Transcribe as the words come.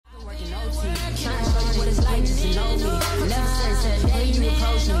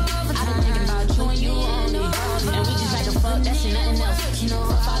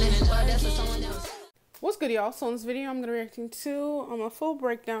What's good, y'all? So in this video, I'm going to be reacting to a full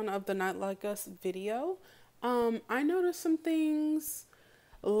breakdown of the Not Like Us video. I noticed some things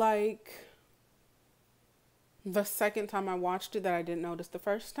like the second time I watched it that I didn't notice the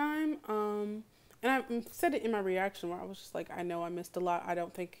first time. And I said it in my reaction where I was just like, I know I missed a lot. I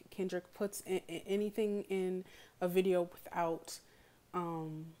don't think Kendrick puts anything in a video without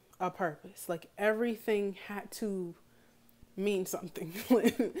a purpose. Like everything had to mean something.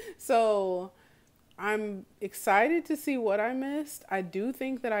 So I'm excited to see what I missed. I do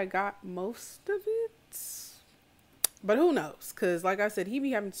think that I got most of it, but who knows? Because like I said, he be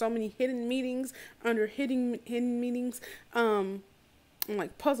having so many hidden meetings under hidden meetings, and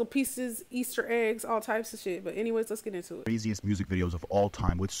like puzzle pieces, Easter eggs, all types of shit. But anyways, let's get into it. Craziest music videos of all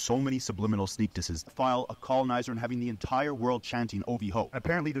time with so many subliminal sneak disses. File a colonizer and having the entire world chanting OV-Ho.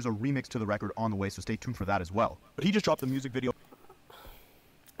 Apparently there's a remix to the record on the way, so stay tuned for that as well. But he just dropped the music video.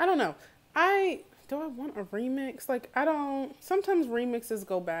 I don't know. Do I want a remix? Like, I don't. Sometimes remixes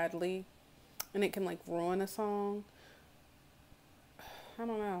go badly and it can like ruin a song. I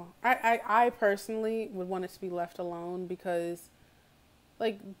don't know. I personally would want it to be left alone because,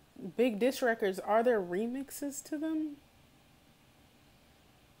 like, big diss records, are there remixes to them?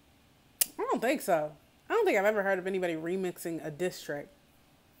 I don't think so. I don't think I've ever heard of anybody remixing a diss track.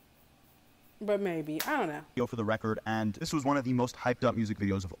 But maybe. I don't know. For the record, and this was one of the most hyped up music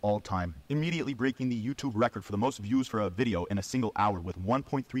videos of all time, immediately breaking the YouTube record for the most views for a video in a single hour with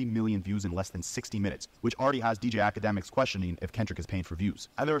 1.3 million views in less than 60 minutes, which already has DJ Academics questioning if Kendrick is paying for views.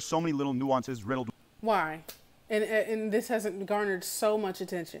 And there are so many little nuances riddled. Why? And this hasn't garnered so much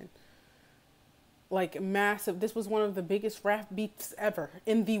attention. Like, massive. This was one of the biggest rap beefs ever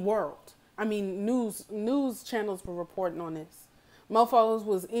in the world. I mean, news channels were reporting on this. Mofos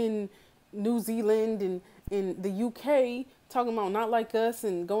was in New Zealand and in the UK talking about Not Like Us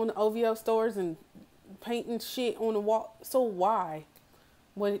and going to OVO stores and painting shit on the wall. So why?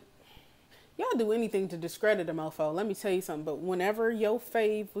 Y'all do anything to discredit a mofo, let me tell you something. But whenever Yo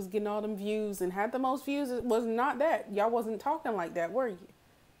Fave was getting all them views and had the most views, it was not that. Y'all wasn't talking like that, were you?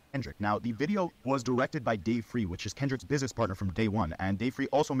 Kendrick. Now, the video was directed by Dave Free, which is Kendrick's business partner from day one, and Dave Free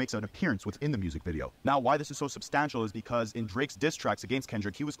also makes an appearance within the music video. Now, why this is so substantial is because in Drake's diss tracks against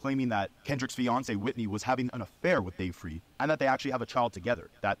Kendrick, he was claiming that Kendrick's fiance Whitney was having an affair with Dave Free, and that they actually have a child together,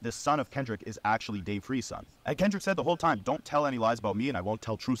 that this son of Kendrick is actually Dave Free's son. And Kendrick said the whole time, don't tell any lies about me and I won't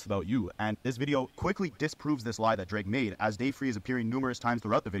tell truths about you. And this video quickly disproves this lie that Drake made, as Dave Free is appearing numerous times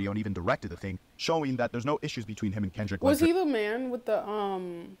throughout the video and even directed the thing, showing that there's no issues between him and Kendrick. Was he the man with the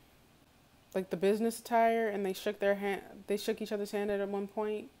like the business attire, and they shook each other's hand at one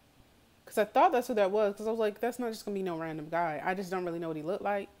point? Because I thought that's who that was, because I was like, that's not just gonna be no random guy. I just don't really know what he looked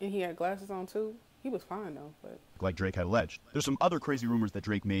like, and he had glasses on too. He was fine though, but like Drake had alleged. There's some other crazy rumors that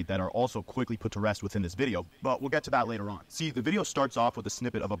Drake made that are also quickly put to rest within this video, but we'll get to that later on. See, the video starts off with a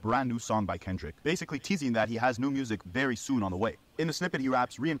snippet of a brand new song by Kendrick, basically teasing that he has new music very soon on the way. In the snippet, he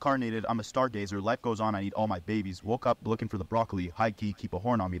raps, "Reincarnated, I'm a stargazer, life goes on, I need all my babies, woke up looking for the broccoli, high key, keep a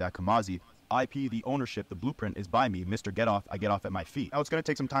horn on me, that Kamazi. IP, the ownership, the blueprint is by me. Mr. Get Off, I get off at my feet." Now, it's going to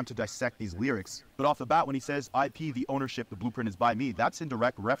take some time to dissect these lyrics, but off the bat, when he says, IP, the ownership, the blueprint is by me, that's in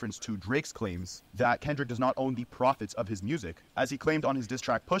direct reference to Drake's claims that Kendrick does not own the profits of his music, as he claimed on his diss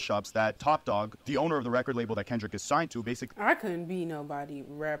track Push Ups that Top Dog, the owner of the record label that Kendrick is signed to, basically... I couldn't be nobody,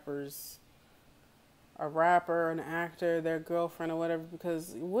 a rapper, an actor, their girlfriend or whatever,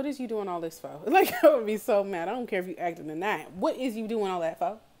 because what is you doing all this for? Like, I would be so mad. I don't care if you acting in that. What is you doing all that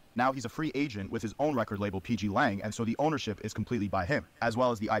for? Now he's a free agent with his own record label, PG Lang, and so the ownership is completely by him, as well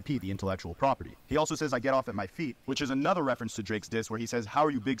as the IP, the intellectual property. He also says, "I get off at my feet," which is another reference to Drake's diss where he says, "How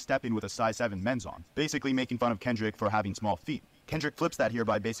are you big stepping with a size 7 men's on?" Basically making fun of Kendrick for having small feet. Kendrick flips that here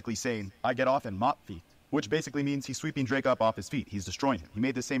by basically saying, "I get off and mop feet," which basically means he's sweeping Drake up off his feet. He's destroying him. He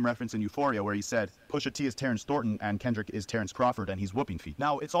made the same reference in Euphoria where he said, Pusha T is Terrence Thornton and Kendrick is Terrence Crawford and he's whooping feet.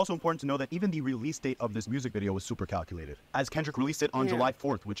 Now, it's also important to know that even the release date of this music video was super calculated, as Kendrick released it on July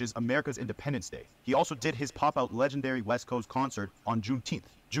 4th, which is America's Independence Day. He also did his pop-out legendary West Coast concert on Juneteenth.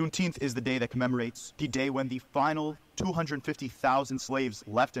 Juneteenth is the day that commemorates the day when the final 250,000 slaves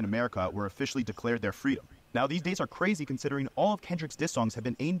left in America were officially declared their freedom. Now, these dates are crazy considering all of Kendrick's diss songs have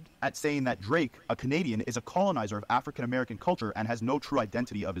been aimed at saying that Drake, a Canadian, is a colonizer of African-American culture and has no true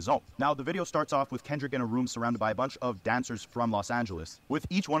identity of his own. Now, the video starts off with Kendrick in a room surrounded by a bunch of dancers from Los Angeles, with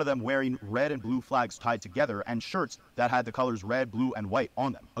each one of them wearing red and blue flags tied together and shirts that had the colors red, blue, and white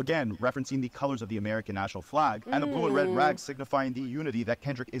on them. Again, referencing the colors of the American national flag, and the blue and red rags signifying the unity that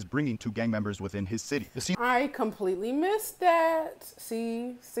Kendrick is bringing to gang members within his city. I completely missed that.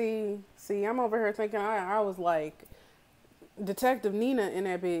 See, I'm over here thinking I was like, Detective Nina in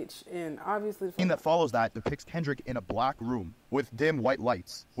that bitch, and obviously The scene that follows that depicts Kendrick in a black room with dim white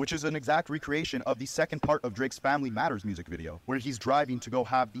lights, which is an exact recreation of the second part of Drake's Family Matters music video, where he's driving to go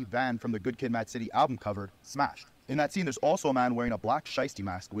have the van from the Good Kid, Mad City album cover smashed. In that scene, there's also a man wearing a black shiesty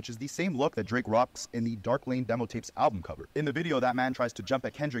mask, which is the same look that Drake rocks in the Dark Lane Demo Tapes album cover. In the video, that man tries to jump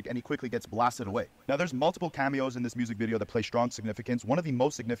at Kendrick and he quickly gets blasted away. Now, there's multiple cameos in this music video that play strong significance. One of the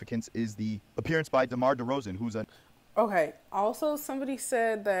most significant is the appearance by DeMar DeRozan, who's a... Okay, also somebody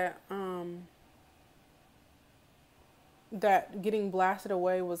said that that getting blasted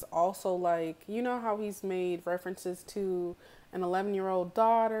away was also like, you know how he's made references to an 11-year-old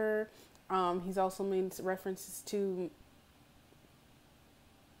daughter. He's also made references to...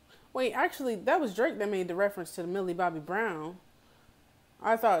 Wait, actually, that was Drake that made the reference to the Millie Bobby Brown.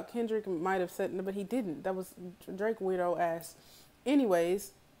 I thought Kendrick might have said, but he didn't. That was Drake weirdo ass.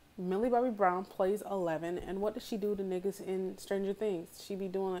 Anyways, Millie Bobby Brown plays 11, and what does she do to niggas in Stranger Things? She be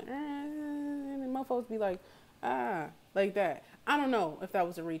doing like, and motherfuckers be like, like that. I don't know if that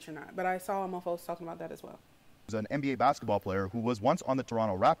was a reach or not, but I saw motherfuckers talking about that as well. An NBA basketball player who was once on the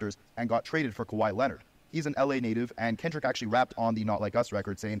Toronto Raptors and got traded for Kawhi Leonard. He's an LA native, and Kendrick actually rapped on the Not Like Us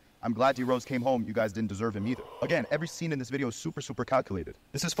record saying, "I'm glad D-Rose came home, you guys didn't deserve him either." Again, every scene in this video is super calculated.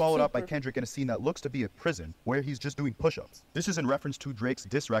 This is followed up by Kendrick in a scene that looks to be a prison, where he's just doing push-ups. This is in reference to Drake's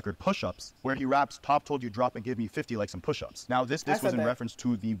diss record, Push-Ups, where he raps, "Top told you drop and give me 50 like some push-ups." Now, this was in reference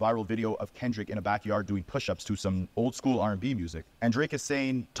to the viral video of Kendrick in a backyard doing push-ups to some old school R&B music. And Drake is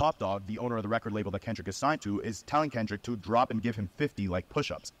saying Top Dog, the owner of the record label that Kendrick is signed to, is telling Kendrick to drop and give him 50 like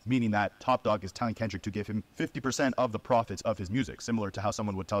push-ups, meaning that Top Dog is telling Kendrick to give him 50% of the profits of his music, similar to how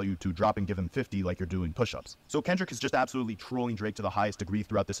someone would tell you to drop and give him 50 like you're doing push-ups. So Kendrick is just absolutely trolling Drake to the highest degree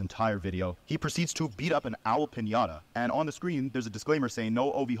throughout this entire video. He proceeds to beat up an owl pinata, and on the screen there's a disclaimer saying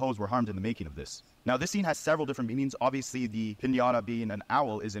no OV hoes were harmed in the making of this. Now, this scene has several different meanings. Obviously, the pinata being an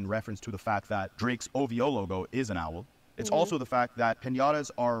owl is in reference to the fact that Drake's OVO logo is an owl. It's also the fact that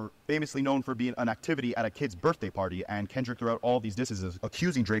pinatas are famously known for being an activity at a kid's birthday party, and Kendrick throughout all these disses is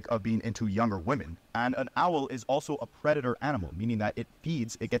accusing Drake of being into younger women. And an owl is also a predator animal, meaning that it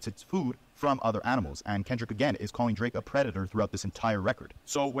gets its food from other animals, and Kendrick again is calling Drake a predator throughout this entire record.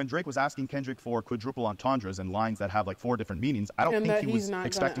 So when Drake was asking Kendrick for quadruple entendres and lines that have like 4 different meanings, I don't think he was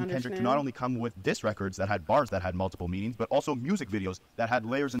expecting Kendrick to not only come with diss records that had bars that had multiple meanings, but also music videos that had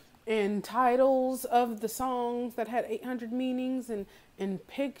layers and titles of the songs that had 800 meanings and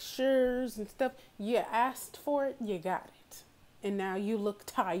pictures and stuff. You asked for it, you got it. And now you look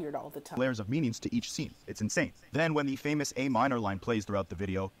tired all the time. Layers of meanings to each scene. It's insane. Then when the famous A minor line plays throughout the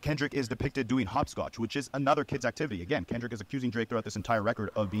video, Kendrick is depicted doing hopscotch, which is another kid's activity. Again, Kendrick is accusing Drake throughout this entire record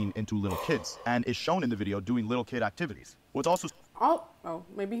of being into little kids, and is shown in the video doing little kid activities. What's also... Oh,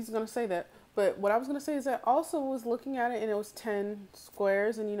 maybe he's going to say that. But what I was going to say is that also was looking at it, and it was 10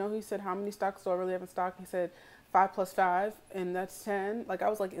 squares, and you know, he said, how many stocks do I really have in stock? He said 5 plus 5, and that's 10. Like, I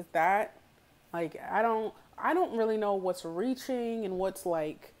was like, is that... Like, I don't really know what's reaching and what's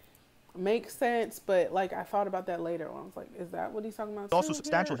like makes sense, but like I thought about that later when I was like, is that what he's talking about? Also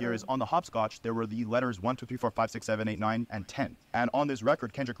substantial here is on the hopscotch there were the letters 1 2 3 4 5 6 7 8 9 and 10, and on this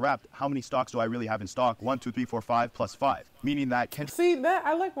record Kendrick rapped, how many stocks do I really have in stock? 1 2 3 4 5 plus 5, meaning that Kendrick... See, that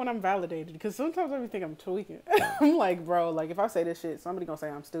I like when I'm validated, because sometimes I think I'm tweaking. I'm like, bro, like if I say this shit, somebody gonna say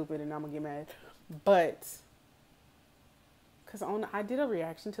I'm stupid and I'm gonna get mad. But because I did a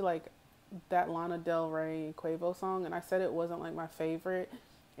reaction to like that Lana Del Rey Quavo song, and I said it wasn't like my favorite,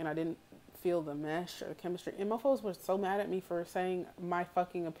 and I didn't feel the mesh or the chemistry. And mofos were so mad at me for saying my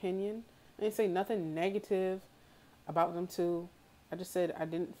fucking opinion. I didn't say nothing negative about them too. I just said I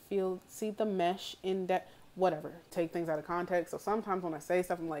didn't see the mesh in that. Whatever, take things out of context. So sometimes when I say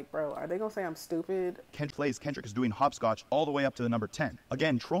stuff, I'm like, bro, are they gonna say I'm stupid? Kendrick is doing hopscotch all the way up to the number 10.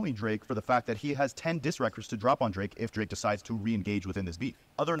 Again, trolling Drake for the fact that he has 10 diss records to drop on Drake if Drake decides to re-engage within this beef.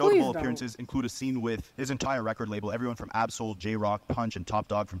 Other notable appearances include a scene with his entire record label, everyone from Ab-Soul, J-Rock, Punch, and Top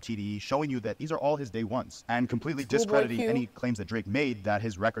Dog from TDE, showing you that these are all his day ones, and completely discrediting any claims that Drake made that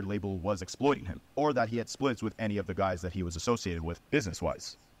his record label was exploiting him, or that he had splits with any of the guys that he was associated with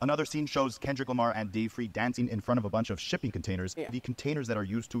business-wise. Another scene shows Kendrick Lamar and Dave Free dancing in front of a bunch of shipping containers, the containers that are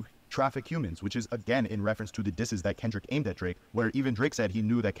used to traffic humans, which is again in reference to the disses that Kendrick aimed at Drake, where even Drake said he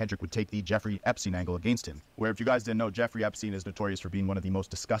knew that Kendrick would take the Jeffrey Epstein angle against him. Where if you guys didn't know, Jeffrey Epstein is notorious for being one of the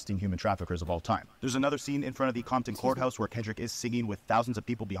most disgusting human traffickers of all time. There's another scene in front of the Compton courthouse where Kendrick is singing with thousands of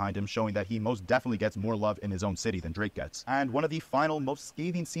people behind him, showing that he most definitely gets more love in his own city than Drake gets. And one of the final most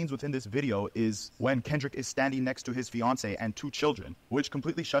scathing scenes within this video is when Kendrick is standing next to his fiance and 2 children, which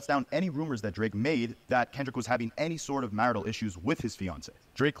completely shuts down any rumors that Drake made that Kendrick was having any sort of marital issues with his fiance.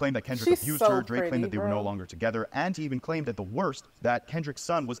 Drake claimed that that Kendrick She's abused so her. Drake claimed pretty, that they were no bro. longer together, and he even claimed that the worst, that Kendrick's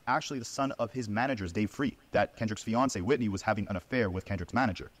son was actually the son of his managers, Dave Free, that Kendrick's fiance, Whitney, was having an affair with Kendrick's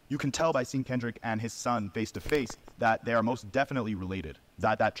manager. You can tell by seeing Kendrick and his son face to face that they are most definitely related,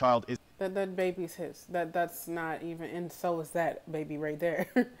 that that child is That baby's his. That's not even, and so is that baby right there.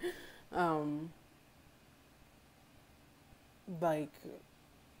 um, like,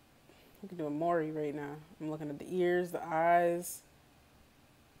 we can do a Maury right now. I'm looking at the ears, the eyes.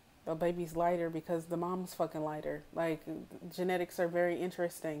 The baby's lighter because the mom's fucking lighter. Like, genetics are very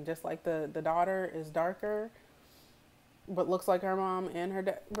interesting. Just like the daughter is darker, but looks like her mom and her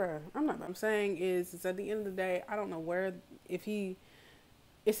dad. Bruh, I'm saying is at the end of the day, I don't know where, if he,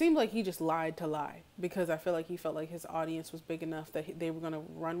 it seemed like he just lied to lie because I feel like he felt like his audience was big enough that they were going to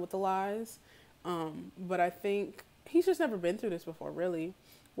run with the lies. But I think he's just never been through this before, really,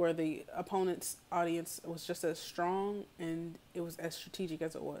 where the opponent's audience was just as strong and it was as strategic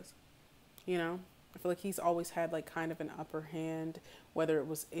as it was. You know, I feel like he's always had like kind of an upper hand, whether it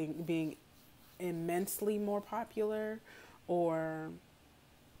was being immensely more popular or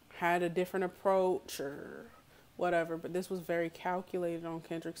had a different approach or whatever. But this was very calculated on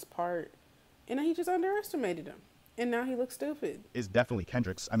Kendrick's part, and he just underestimated him. And now he looks stupid. is definitely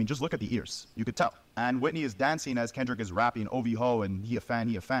Kendrick's. I mean, just look at the ears. You could tell. And Whitney is dancing as Kendrick is rapping OV Ho and he a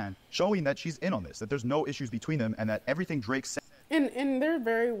fan, showing that she's in on this, that there's no issues between them, and that everything Drake said. And they're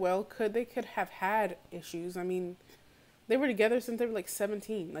very well they could have had issues. I mean, they were together since they were like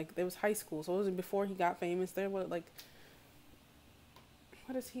 17. Like, it was high school. So it was before he got famous. They were like,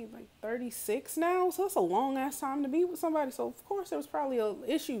 what is he, like 36 now? So that's a long ass time to be with somebody. So of course there was probably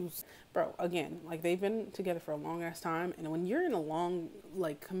issues. Bro, again, like, they've been together for a long ass time, and when you're in a long,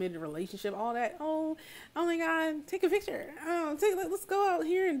 like, committed relationship, all that, oh my god, take a picture, let's go out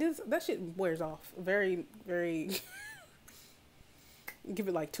here and this, that shit wears off very, very. Give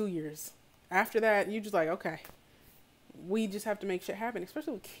it like 2 years. After that, you just like, okay, we just have to make shit happen,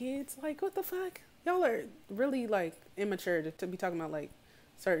 especially with kids. Like, what the fuck? Y'all are really like immature to be talking about like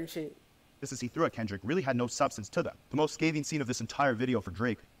certain shit. This to see through at Kendrick really had no substance to them. The most scathing scene of this entire video for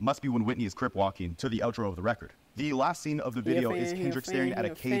Drake must be when Whitney is crip walking to the outro of the record. The last scene of the video is Kendrick staring at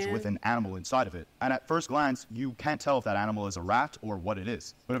a cage with an animal inside of it. And at first glance, you can't tell if that animal is a rat or what it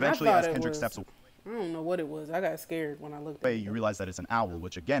is. But eventually, as Kendrick steps away, I don't know what it was. I got scared when I looked at it. You realize that it's an owl,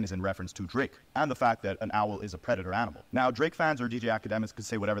 which again is in reference to Drake, and the fact that an owl is a predator animal. Now, Drake fans or DJ academics could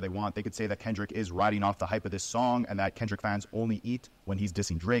say whatever they want. They could say that Kendrick is riding off the hype of this song, and that Kendrick fans only eat when he's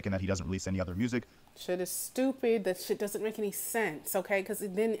dissing Drake, and that he doesn't release any other music. Shit is stupid. That shit doesn't make any sense, okay? Because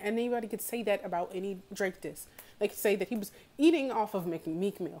then anybody could say that about any Drake diss. They could say that he was eating off of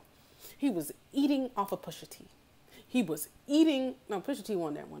Meek Mill. He was eating off of Pusha T. He was eating... No, Pusha T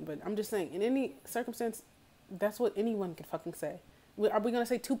won that one, but I'm just saying, in any circumstance, that's what anyone could fucking say. Are we going to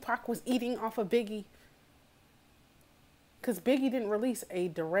say Tupac was eating off of Biggie? Because Biggie didn't release a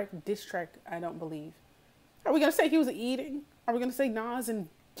direct diss track, I don't believe. Are we going to say he was eating? Are we going to say Nas and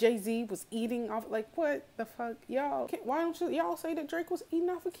Jay-Z was eating off? Like, what the fuck? Y'all, why don't y'all say that Drake was eating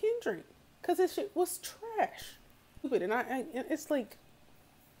off of Kendrick? Because this shit was trash. And it's like,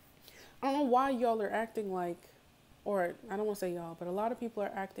 I don't know why y'all are acting like, or I don't want to say y'all, but a lot of people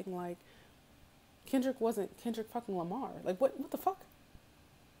are acting like Kendrick wasn't Kendrick fucking Lamar. Like, what the fuck?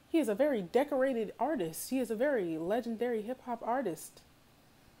 He is a very decorated artist. He is a very legendary hip-hop artist.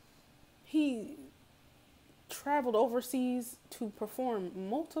 He traveled overseas to perform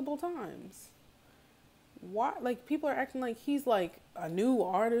multiple times. Why? Like, people are acting like he's like a new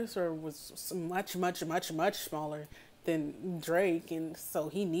artist or was much smaller than Drake, and so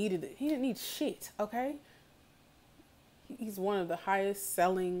he needed it. He didn't need shit, okay? He's one of the highest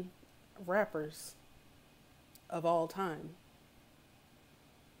selling rappers of all time.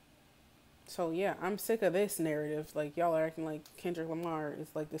 So yeah, I'm sick of this narrative. Like, y'all are acting like Kendrick Lamar is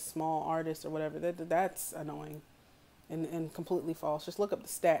like this small artist or whatever. That's annoying and completely false. Just look up the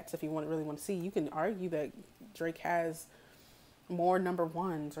stats if you really want to see. You can argue that Drake has more number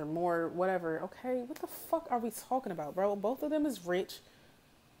ones or more whatever. Okay, what the fuck are we talking about, bro? Both of them is rich.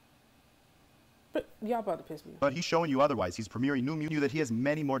 But y'all about to piss me off. But he's showing you otherwise. He's premiering new music that he has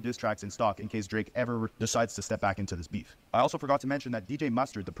many more diss tracks in stock in case Drake ever decides to step back into this beef. I also forgot to mention that DJ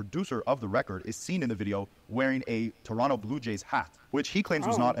Mustard, the producer of the record, is seen in the video wearing a Toronto Blue Jays hat, which he claims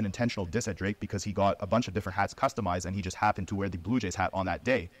was not an intentional diss at Drake because he got a bunch of different hats customized and he just happened to wear the Blue Jays hat on that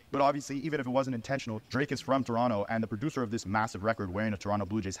day. But obviously, even if it wasn't intentional, Drake is from Toronto, and the producer of this massive record wearing a Toronto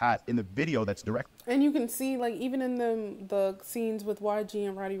Blue Jays hat in the video that's direct. And you can see, like, even in the scenes with YG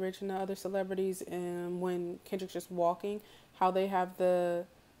and Roddy Ricch and the other celebrities, and when Kendrick's just walking, how they have the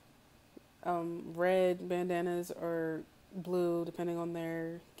red bandanas or blue, depending on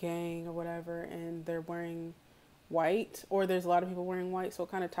their gang or whatever, and they're wearing white, or there's a lot of people wearing white, so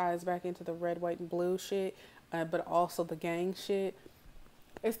it kind of ties back into the red, white, and blue shit, but also the gang shit.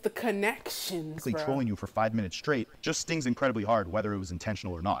 It's the connections, bro. Trolling you for 5 minutes straight just stings incredibly hard, whether it was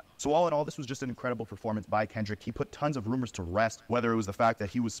intentional or not. So all in all, this was just an incredible performance by Kendrick. He put tons of rumors to rest, whether it was the fact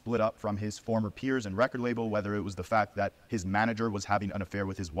that he was split up from his former peers and record label, whether it was the fact that his manager was having an affair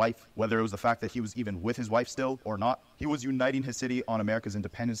with his wife, whether it was the fact that he was even with his wife still or not. He was uniting his city on America's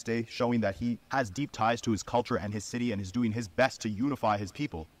Independence Day, showing that he has deep ties to his culture and his city and is doing his best to unify his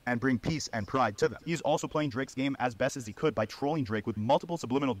people and bring peace and pride to them. He's also playing Drake's game as best as he could by trolling Drake with multiple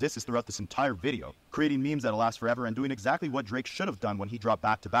subliminal disses throughout this entire video, creating memes that'll last forever and doing exactly what Drake should have done when he dropped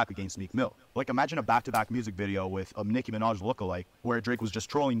back-to-back against Meek Mill. Like, imagine a back-to-back music video with a Nicki Minaj lookalike where Drake was just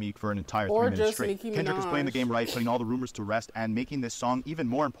trolling Meek for an entire 3 minutes straight. Kendrick is playing the game right, putting all the rumors to rest and making this song even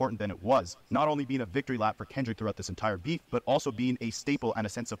more important than it was. Not only being a victory lap for Kendrick throughout this entire beef, but also being a staple and a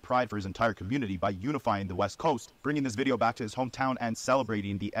sense of pride for his entire community by unifying the West Coast, bringing this video back to his hometown and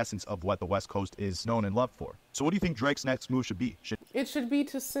celebrating the essence of what the West Coast is known and loved for. So what do you think Drake's next move should be? It should be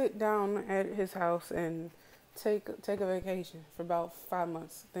to sit down at his house and take a vacation for about 5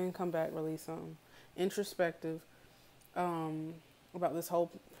 months, then come back, release something introspective about this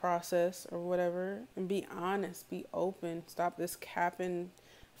whole process or whatever, and be honest, be open, stop this capping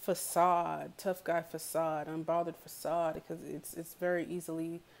facade, tough guy facade, unbothered facade, because it's very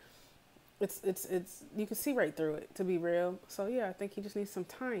easily, it's you can see right through it, to be real. So yeah, I think he just needs some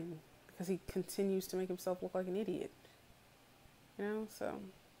time because he continues to make himself look like an idiot, you know. So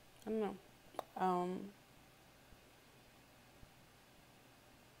I don't know.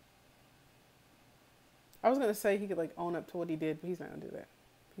 I was gonna say he could like own up to what he did, but he's not gonna do that.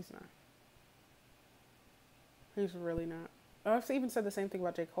 He's not. He's really not. I've even said the same thing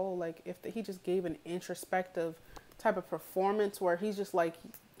about J. Cole. Like, if he just gave an introspective type of performance where he's just like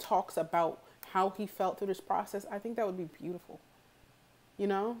talks about how he felt through this process, I think that would be beautiful. You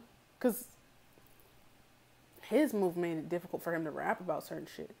know, because his move made it difficult for him to rap about certain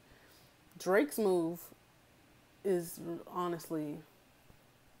shit. Drake's move is honestly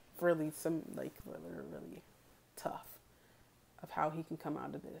really really tough of how he can come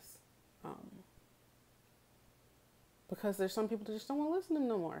out of this, because there's some people that just don't want to listen to him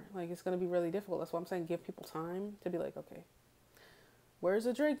no more. Like, it's going to be really difficult. That's why I'm saying give people time to be like, okay, where's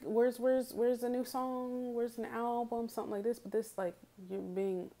the Drake, where's the new song, where's an album, something like this. But this, like, you're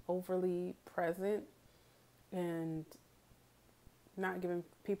being overly present and not giving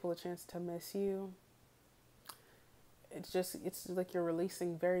people a chance to miss you. It's like you're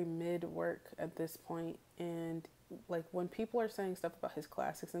releasing very mid work at this point. And like, when people are saying stuff about his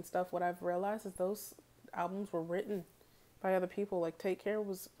classics and stuff, what I've realized is those albums were written by other people. Like, Take Care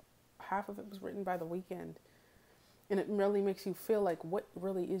was, half of it was written by The Weeknd. And it really makes you feel like, what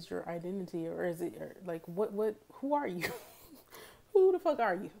really is your identity? Or is it, or like, who are you? Who the fuck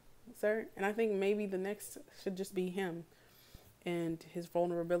are you, sir? And I think maybe the next should just be him and his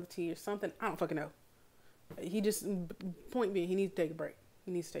vulnerability or something. I don't fucking know. He just, point being, he needs to take a break.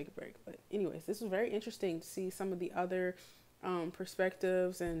 But anyways, this was very interesting to see some of the other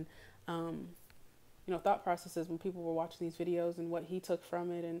perspectives and, thought processes when people were watching these videos and what he took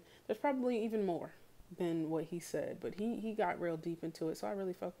from it. And there's probably even more than what he said, but he got real deep into it. So I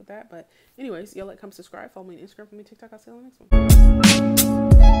really fuck with that. But anyways, y'all come subscribe, follow me on Instagram, follow me on TikTok. I'll see you on the next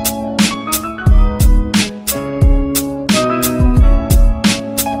one.